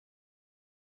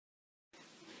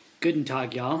Guten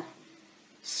Tag, y'all.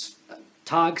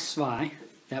 Tag zwei.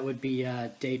 That would be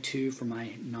day 2 for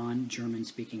my non-German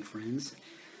speaking friends.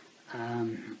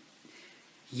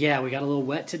 Yeah, we got a little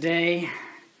wet today,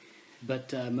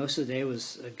 but most of the day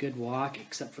was a good walk,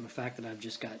 except for the fact that I've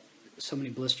just got so many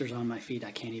blisters on my feet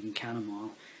I can't even count them all.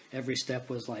 Every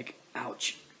step was like,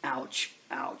 ouch, ouch,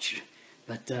 ouch.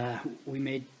 But we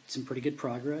made some pretty good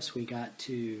progress. We got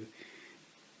to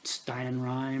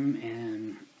Steinenrhein,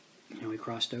 and we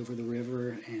crossed over the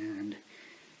river and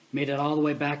made it all the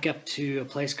way back up to a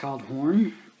place called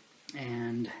Horn,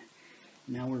 and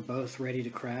now we're both ready to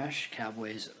crash.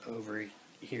 Cowboy's over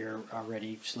here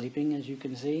already sleeping, as you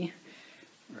can see,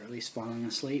 or at least falling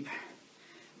asleep.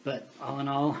 But all in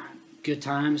all, good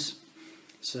times.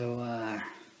 So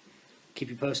keep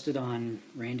you posted on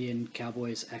Randy and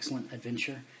Cowboy's excellent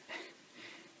adventure.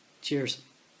 Cheers.